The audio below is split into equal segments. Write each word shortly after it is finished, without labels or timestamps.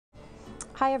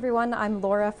Hi everyone, I'm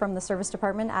Laura from the service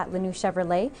department at Lanoue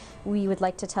Chevrolet. We would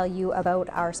like to tell you about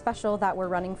our special that we're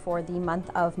running for the month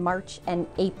of March and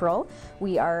April.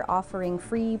 We are offering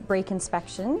free brake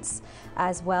inspections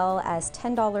as well as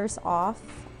 $10 off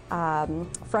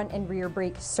front and rear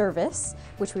brake service,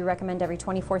 which we recommend every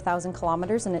 24,000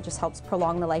 kilometers, and it just helps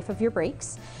prolong the life of your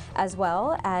brakes. As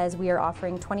well as we are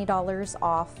offering $20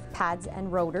 off pads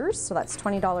and rotors, so that's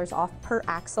 $20 off per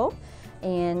axle.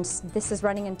 And this is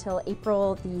running until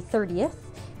April the 30th.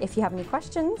 If you have any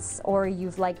questions or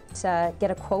you'd like to get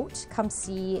a quote, come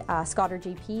see Scott or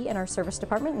JP in our service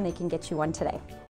department and they can get you one today.